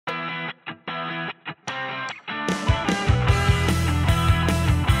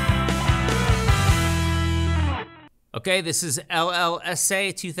Okay, this is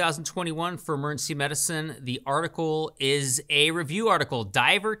LLSA 2021 for Emergency Medicine. The article is a review article,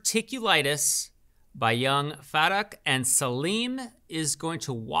 Diverticulitis by Young, Fadak, and Salim is going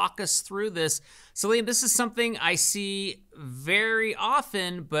to walk us through this. Salim, this is something I see very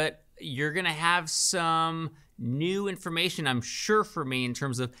often, but you're gonna have some new information, I'm sure, for me in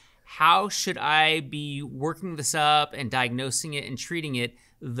terms of how should I be working this up and diagnosing it and treating it,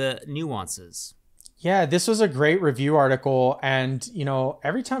 the nuances. Yeah, this was a great review article. And,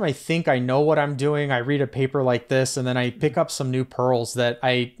 every time I think I know what I'm doing, I read a paper like this and then I pick up some new pearls that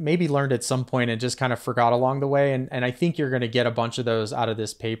I maybe learned at some point and just kind of forgot along the way. And I think you're going to get a bunch of those out of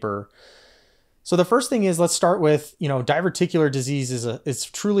this paper. So the first thing is, let's start with, diverticular disease it's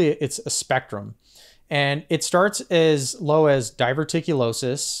truly a spectrum. And it starts as low as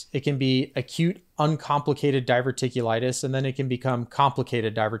diverticulosis. It can be acute, uncomplicated diverticulitis, and then it can become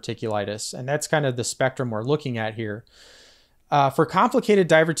complicated diverticulitis. And that's kind of the spectrum we're looking at here. For complicated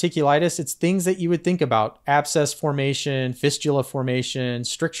diverticulitis, it's things that you would think about: abscess formation, fistula formation,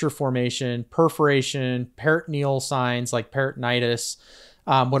 stricture formation, perforation, peritoneal signs like peritonitis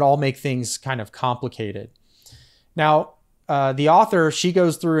would all make things kind of complicated. Now, the author, she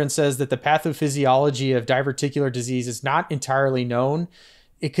goes through and says that the pathophysiology of diverticular disease is not entirely known.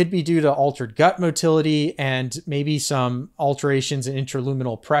 It could be due to altered gut motility and maybe some alterations in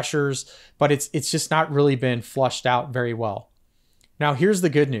intraluminal pressures, but it's just not really been flushed out very well. Now, here's the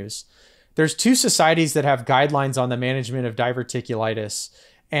good news. There's two societies that have guidelines on the management of diverticulitis,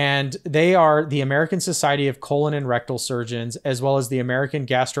 and they are the American Society of Colon and Rectal Surgeons, as well as the American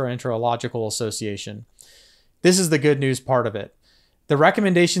Gastroenterological Association. This is the good news part of it. The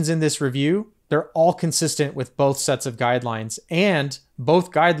recommendations in this review, they're all consistent with both sets of guidelines, and both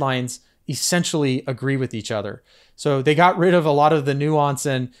guidelines essentially agree with each other. So they got rid of a lot of the nuance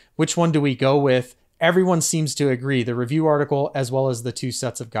and which one do we go with? Everyone seems to agree, the review article as well as the two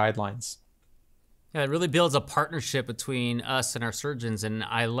sets of guidelines. Yeah, it really builds a partnership between us and our surgeons, and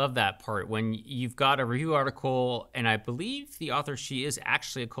I love that part. When you've got a review article, and I believe the author, she is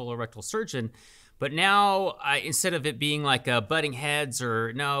actually a colorectal surgeon, but now, instead of it being like butting heads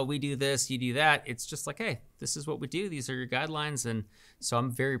or, no, we do this, you do that, it's just like, hey, this is what we do. These are your guidelines. And so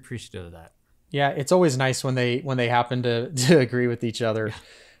I'm very appreciative of that. Yeah, it's always nice when they happen to agree with each other. Yeah.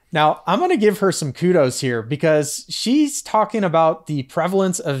 Now, I'm going to give her some kudos here because she's talking about the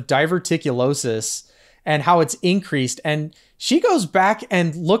prevalence of diverticulosis and how it's increased. And she goes back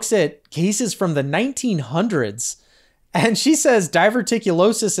and looks at cases from the 1900s. And she says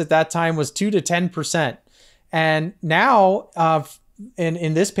diverticulosis at that time was 2 to 10%. And now,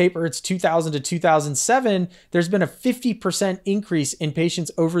 in this paper, it's 2000 to 2007, there's been a 50% increase in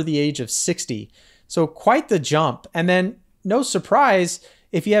patients over the age of 60. So quite the jump. And then, no surprise,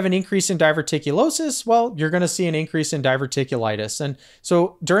 if you have an increase in diverticulosis, well, you're going to see an increase in diverticulitis. And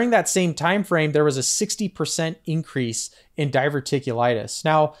so during that same time frame, there was a 60% increase in diverticulitis.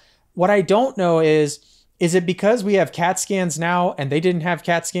 Now, what I don't know is it because we have CAT scans now and they didn't have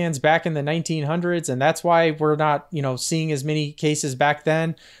CAT scans back in the 1900s and that's why we're not, seeing as many cases back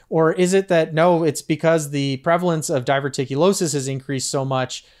then? Or is it that, no, it's because the prevalence of diverticulosis has increased so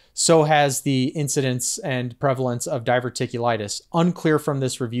much, so has the incidence and prevalence of diverticulitis? Unclear from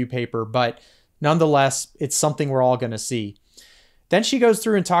this review paper, but nonetheless, it's something we're all going to see. Then she goes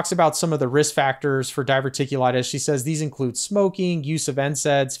through and talks about some of the risk factors for diverticulitis. She says these include smoking, use of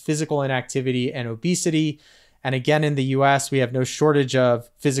NSAIDs, physical inactivity, and obesity. And again, in the US, we have no shortage of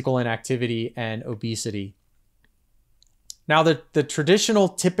physical inactivity and obesity. Now, the traditional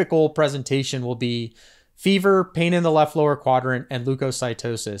typical presentation will be fever, pain in the left lower quadrant, and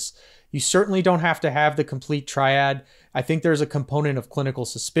leukocytosis. You certainly don't have to have the complete triad. I think there's a component of clinical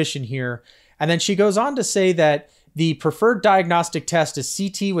suspicion here. And then she goes on to say that the preferred diagnostic test is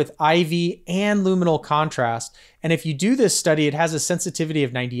CT with IV and luminal contrast. And if you do this study, it has a sensitivity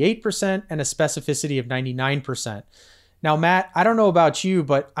of 98% and a specificity of 99%. Now, Matt, I don't know about you,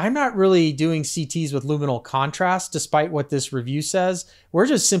 but I'm not really doing CTs with luminal contrast, despite what this review says. We're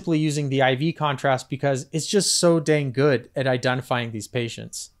just simply using the IV contrast because it's just so dang good at identifying these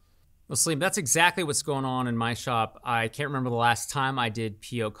patients. Well, Salim, that's exactly what's going on in my shop. I can't remember the last time I did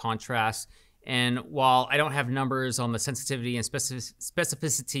PO contrast. And while I don't have numbers on the sensitivity and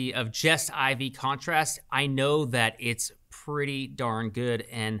specificity of just IV contrast, I know that it's pretty darn good.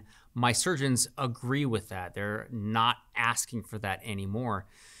 And my surgeons agree with that. They're not asking for that anymore.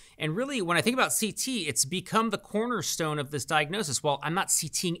 And really, when I think about CT, it's become the cornerstone of this diagnosis. While I'm not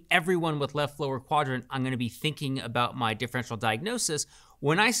CTing everyone with left lower quadrant, I'm going to be thinking about my differential diagnosis.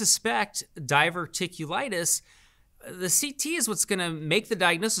 When I suspect diverticulitis, the CT is what's going to make the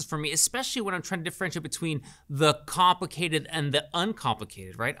diagnosis for me, especially when I'm trying to differentiate between the complicated and the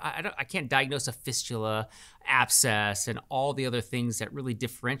uncomplicated, right? I can't diagnose a fistula, abscess, and all the other things that really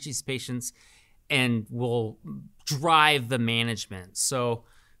differentiates patients and will drive the management. So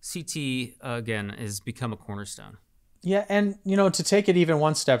CT, again, has become a cornerstone. Yeah, and to take it even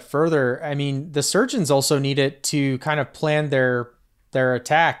one step further, I mean, the surgeons also need it to kind of plan their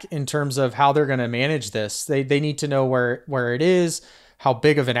attack in terms of how they're going to manage this. They need to know where it is, how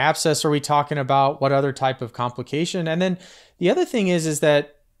big of an abscess are we talking about, what other type of complication. And then the other thing is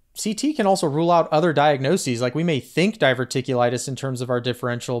that CT can also rule out other diagnoses. Like we may think diverticulitis in terms of our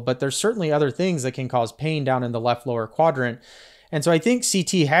differential, but there's certainly other things that can cause pain down in the left lower quadrant. And so I think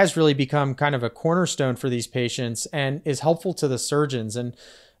CT has really become kind of a cornerstone for these patients and is helpful to the surgeons. And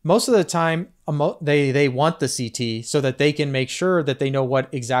most of the time, they want the CT so that they can make sure that they know what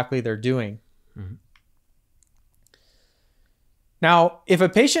exactly they're doing. Mm-hmm. Now, if a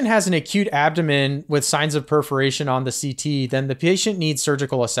patient has an acute abdomen with signs of perforation on the CT, then the patient needs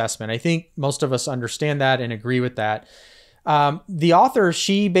surgical assessment. I think most of us understand that and agree with that. The author,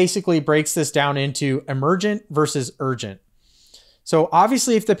 she basically breaks this down into emergent versus urgent. So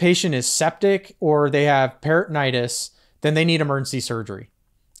obviously, if the patient is septic or they have peritonitis, then they need emergency surgery,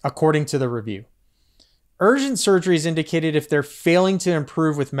 according to the review. Urgent surgery is indicated if they're failing to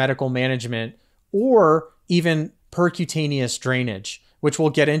improve with medical management or even percutaneous drainage, which we'll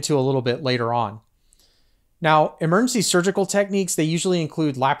get into a little bit later on. Now, emergency surgical techniques, they usually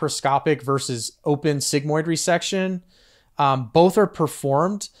include laparoscopic versus open sigmoid resection. Both are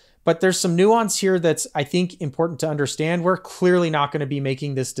performed, but there's some nuance here that's, I think, important to understand. We're clearly not going to be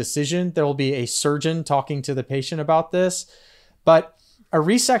making this decision. There will be a surgeon talking to the patient about this, but a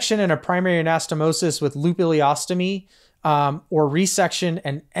resection and a primary anastomosis with loop ileostomy or resection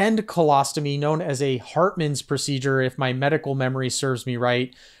and end colostomy, known as a Hartmann's procedure, if my medical memory serves me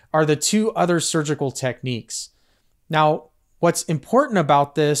right, are the two other surgical techniques. Now, what's important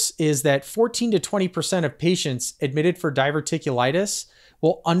about this is that 14 to 20% of patients admitted for diverticulitis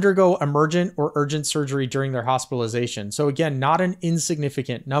will undergo emergent or urgent surgery during their hospitalization. So again, not an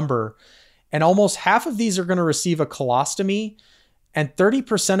insignificant number. And almost half of these are going to receive a colostomy, and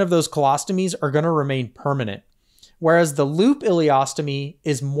 30% of those colostomies are going to remain permanent, whereas the loop ileostomy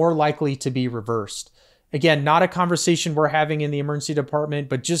is more likely to be reversed. Again, not a conversation we're having in the emergency department,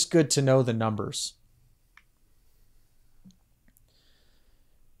 but just good to know the numbers.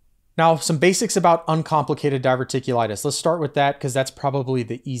 Now, some basics about uncomplicated diverticulitis. Let's start with that because that's probably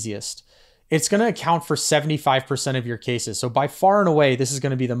the easiest. It's going to account for 75% of your cases. So by far and away, this is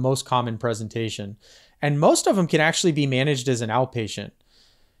going to be the most common presentation. And most of them can actually be managed as an outpatient.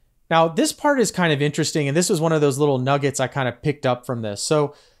 Now, this part is kind of interesting, and this was one of those little nuggets I kind of picked up from this.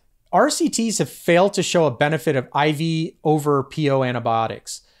 So RCTs have failed to show a benefit of IV over PO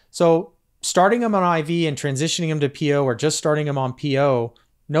antibiotics. So starting them on IV and transitioning them to PO or just starting them on PO,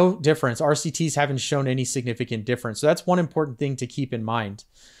 no difference. RCTs haven't shown any significant difference. So that's one important thing to keep in mind.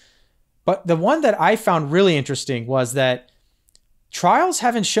 But the one that I found really interesting was that trials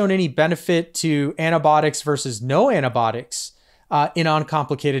haven't shown any benefit to antibiotics versus no antibiotics in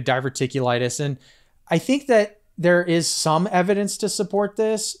uncomplicated diverticulitis. And I think that there is some evidence to support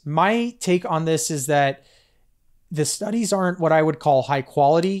this. My take on this is that the studies aren't what I would call high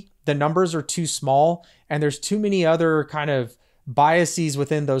quality. The numbers are too small, and there's too many other kind of biases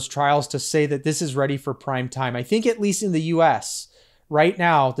within those trials to say that this is ready for prime time. I think at least in the US right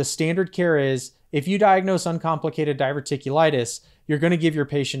now, the standard care is if you diagnose uncomplicated diverticulitis, you're going to give your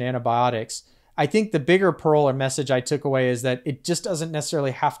patient antibiotics. I think the bigger pearl or message I took away is that it just doesn't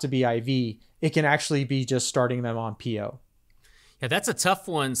necessarily have to be IV. It can actually be just starting them on PO. Yeah, that's a tough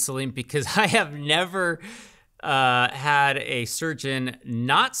one, Salim, because I have never had a surgeon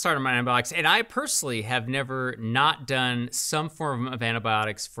not start on antibiotics, and I personally have never not done some form of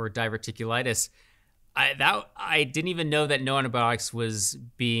antibiotics for diverticulitis. I didn't even know that no antibiotics was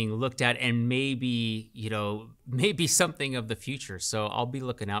being looked at, and maybe something of the future. So I'll be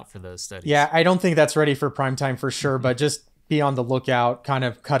looking out for those studies. Yeah, I don't think that's ready for prime time for sure, but just be on the lookout, kind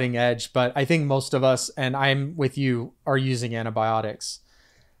of cutting edge. But I think most of us, and I'm with you, are using antibiotics.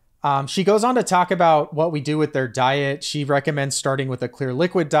 She goes on to talk about what we do with their diet. She recommends starting with a clear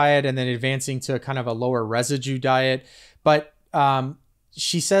liquid diet and then advancing to kind of a lower residue diet. But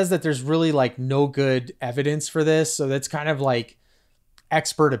she says that there's really like no good evidence for this. So that's kind of like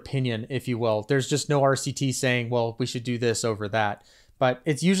expert opinion, if you will. There's just no RCT saying, well, we should do this over that. But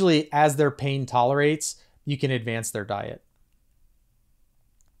it's usually as their pain tolerates, you can advance their diet.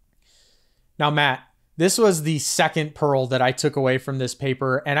 Now, Matt, This was the second pearl that I took away from this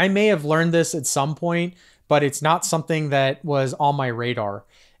paper, and I may have learned this at some point, but it's not something that was on my radar.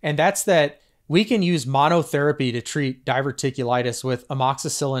 And that's that we can use monotherapy to treat diverticulitis with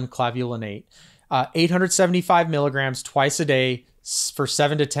amoxicillin clavulanate, 875 milligrams twice a day for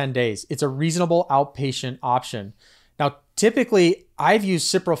 7 to 10 days. It's a reasonable outpatient option. Now, typically, I've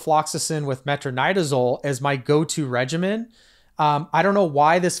used ciprofloxacin with metronidazole as my go-to regimen. I don't know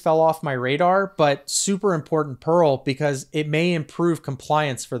why this fell off my radar, but super important pearl because it may improve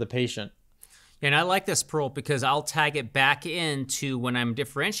compliance for the patient. And I like this pearl because I'll tag it back into when I'm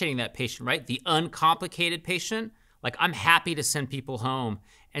differentiating that patient, right? The uncomplicated patient, like I'm happy to send people home.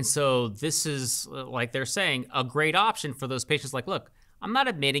 And so this is, like they're saying, a great option for those patients. Like, look, I'm not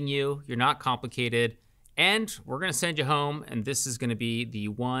admitting you, you're not complicated, and we're gonna send you home, and this is gonna be the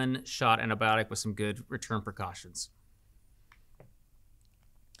one-shot antibiotic with some good return precautions.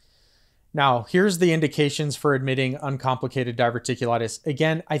 Now, here's the indications for admitting uncomplicated diverticulitis.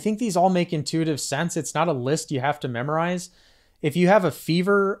 Again, I think these all make intuitive sense. It's not a list you have to memorize. If you have a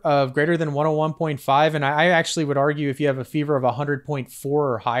fever of greater than 101.5, and I actually would argue if you have a fever of 100.4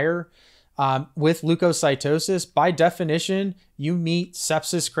 or higher with leukocytosis, by definition, you meet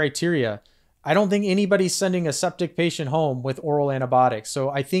sepsis criteria. I don't think anybody's sending a septic patient home with oral antibiotics. So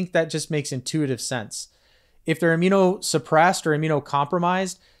I think that just makes intuitive sense. If they're immunosuppressed or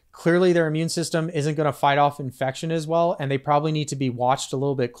immunocompromised, clearly their immune system isn't going to fight off infection as well, and they probably need to be watched a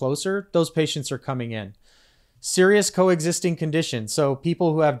little bit closer. Those patients are coming in. Serious coexisting conditions, so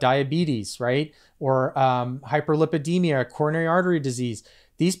people who have diabetes, right, or hyperlipidemia, coronary artery disease,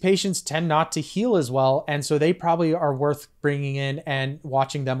 these patients tend not to heal as well, and so they probably are worth bringing in and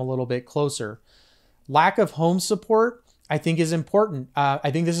watching them a little bit closer. Lack of home support, I think, is important.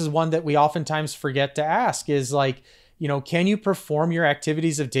 I think this is one that we oftentimes forget to ask is like, you know, can you perform your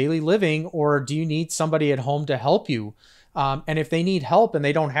activities of daily living, or do you need somebody at home to help you? And if they need help and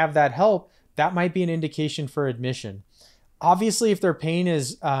they don't have that help, that might be an indication for admission. Obviously, if their pain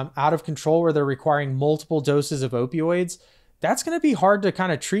is out of control where they're requiring multiple doses of opioids, that's going to be hard to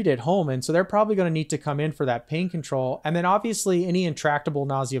kind of treat at home. And so they're probably going to need to come in for that pain control. And then obviously any intractable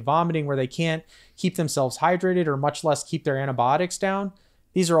nausea, vomiting where they can't keep themselves hydrated or much less keep their antibiotics down.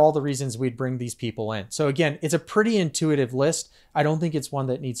 These are all the reasons we'd bring these people in. So again, it's a pretty intuitive list. I don't think it's one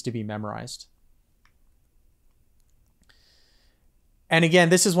that needs to be memorized. And again,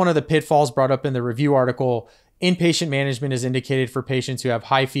 this is one of the pitfalls brought up in the review article. Inpatient management is indicated for patients who have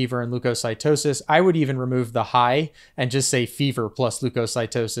high fever and leukocytosis. I would even remove the high and just say fever plus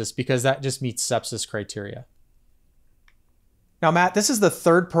leukocytosis because that just meets sepsis criteria. Now, Matt, this is the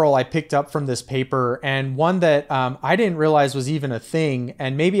third pearl I picked up from this paper, and one that I didn't realize was even a thing,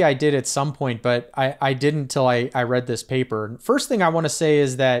 and maybe I did at some point, but I didn't until I read this paper. First thing I want to say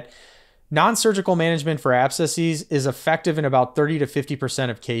is that non-surgical management for abscesses is effective in about 30 to 50%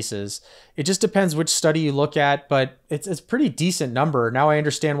 of cases. It just depends which study you look at, but it's a pretty decent number. Now I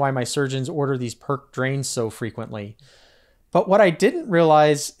understand why my surgeons order these perc drains so frequently. But what I didn't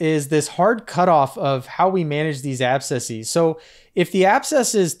realize is this hard cutoff of how we manage these abscesses. So if the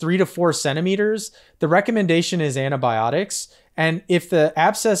abscess is 3 to 4 centimeters, the recommendation is antibiotics. And if the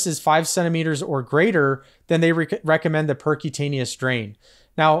abscess is 5 centimeters or greater, then they recommend the percutaneous drain.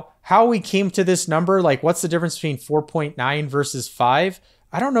 Now, how we came to this number, like what's the difference between 4.9 versus 5?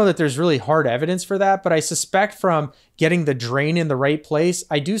 I don't know that there's really hard evidence for that, but I suspect from getting the drain in the right place,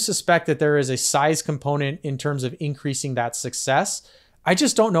 I do suspect that there is a size component in terms of increasing that success. I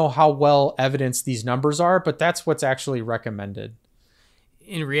just don't know how well evidenced these numbers are, but that's what's actually recommended.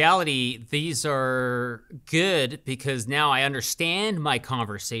 In reality, these are good because now I understand my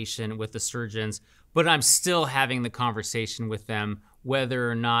conversation with the surgeons, but I'm still having the conversation with them whether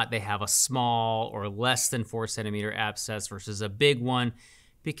or not they have a small or less than 4 centimeter abscess versus a big one,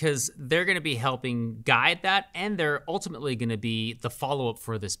 because they're going to be helping guide that, and they're ultimately going to be the follow-up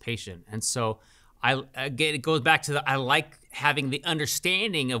for this patient. And so again, it goes back to I like having the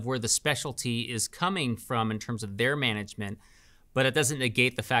understanding of where the specialty is coming from in terms of their management, but it doesn't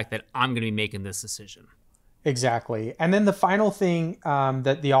negate the fact that I'm going to be making this decision. Exactly. And then the final thing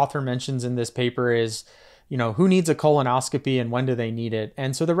that the author mentions in this paper is, you know, who needs a colonoscopy and when do they need it?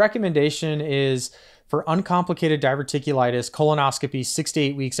 And so the recommendation is for uncomplicated diverticulitis, colonoscopy 6 to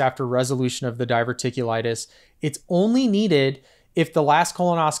 8 weeks after resolution of the diverticulitis. It's only needed if the last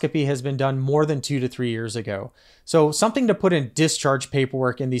colonoscopy has been done more than 2 to 3 years ago. So something to put in discharge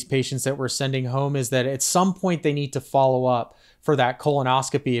paperwork in these patients that we're sending home is that at some point they need to follow up for that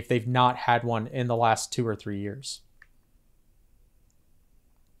colonoscopy if they've not had one in the last 2 or 3 years.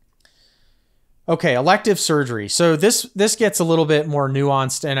 Okay, elective surgery. So this gets a little bit more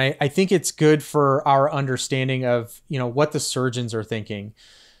nuanced, and I think it's good for our understanding of, what the surgeons are thinking.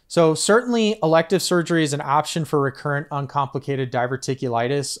 So certainly elective surgery is an option for recurrent uncomplicated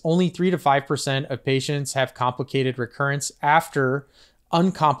diverticulitis. Only 3 to 5% of patients have complicated recurrence after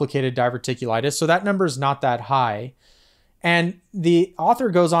uncomplicated diverticulitis. So that number is not that high. And the author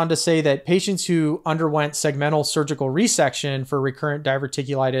goes on to say that patients who underwent segmental surgical resection for recurrent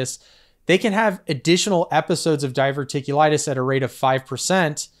diverticulitis, they can have additional episodes of diverticulitis at a rate of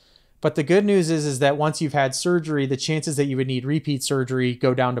 5%. But the good news is that once you've had surgery, the chances that you would need repeat surgery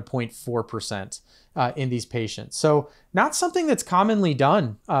go down to 0.4% in these patients. So not something that's commonly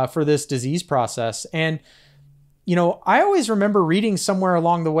done for this disease process. And, I always remember reading somewhere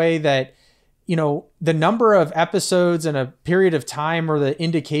along the way that, the number of episodes in a period of time or the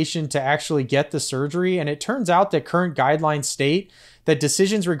indication to actually get the surgery. And it turns out that current guidelines state that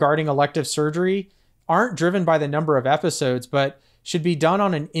decisions regarding elective surgery aren't driven by the number of episodes, but should be done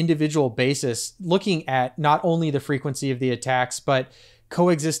on an individual basis, looking at not only the frequency of the attacks, but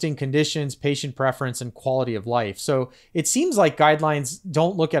coexisting conditions, patient preference, and quality of life. So it seems like guidelines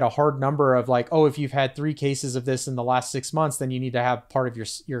don't look at a hard number of like, oh, if you've had 3 cases of this in the last 6 months, then you need to have part of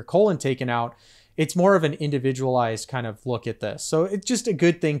your colon taken out. It's more of an individualized kind of look at this. So it's just a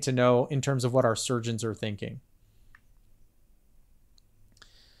good thing to know in terms of what our surgeons are thinking.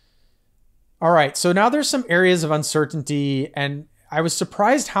 All right, so now there's some areas of uncertainty, and I was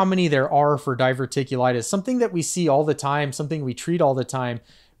surprised how many there are for diverticulitis, something that we see all the time, something we treat all the time,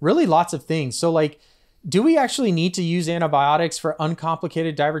 really lots of things. So like, do we actually need to use antibiotics for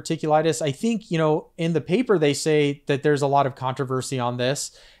uncomplicated diverticulitis? I think, in the paper, they say that there's a lot of controversy on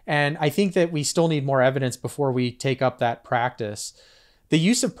this. And I think that we still need more evidence before we take up that practice. The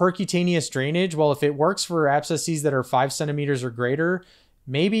use of percutaneous drainage, well, if it works for abscesses that are 5 centimeters or greater,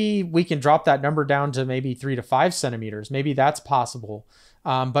 maybe we can drop that number down to maybe 3 to 5 centimeters. Maybe that's possible.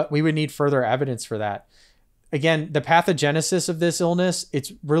 But we would need further evidence for that. Again, the pathogenesis of this illness,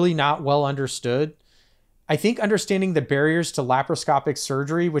 it's really not well understood. I think understanding the barriers to laparoscopic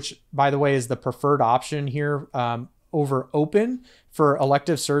surgery, which by the way is the preferred option here over open for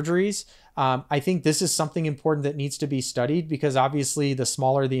elective surgeries, I think this is something important that needs to be studied, because obviously the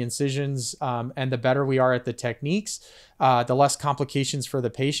smaller the incisions and the better we are at the techniques, the less complications for the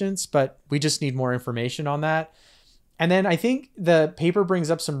patients, but we just need more information on that. And then I think the paper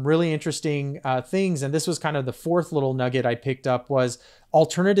brings up some really interesting things, and this was kind of the fourth little nugget I picked up, was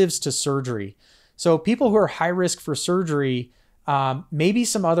alternatives to surgery. So people who are high risk for surgery, maybe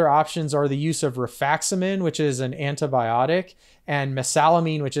some other options are the use of rifaximin, which is an antibiotic, and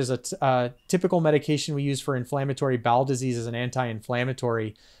mesalamine, which is a typical medication we use for inflammatory bowel disease as an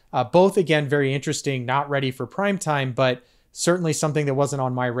anti-inflammatory. Both, again, very interesting, not ready for prime time, but certainly something that wasn't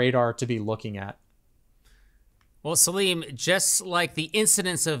on my radar to be looking at. Well, Salim, just like the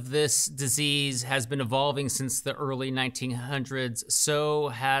incidence of this disease has been evolving since the early 1900s, so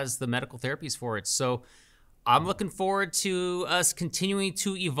has the medical therapies for it. So I'm looking forward to us continuing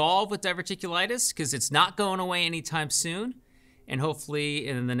to evolve with diverticulitis, because it's not going away anytime soon. And hopefully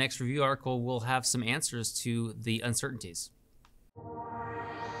in the next review article, we'll have some answers to the uncertainties.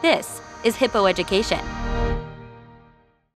 This is Hippo Education.